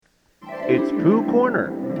It's Pooh Corner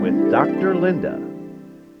with Dr. Linda.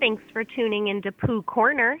 Thanks for tuning into Poo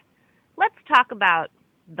Corner. Let's talk about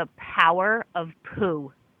the power of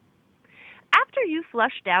poo. After you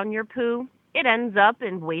flush down your poo, it ends up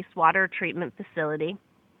in wastewater treatment facility.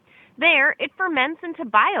 There, it ferments into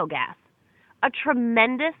biogas, a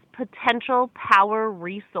tremendous potential power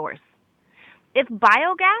resource. If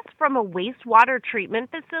biogas from a wastewater treatment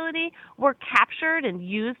facility were captured and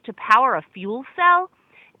used to power a fuel cell,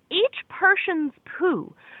 each person's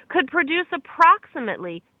poo could produce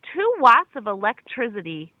approximately 2 watts of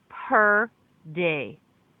electricity per day.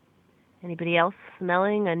 Anybody else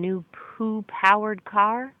smelling a new poo-powered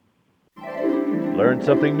car? Learn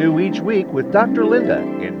something new each week with Dr. Linda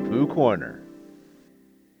in Pooh Corner.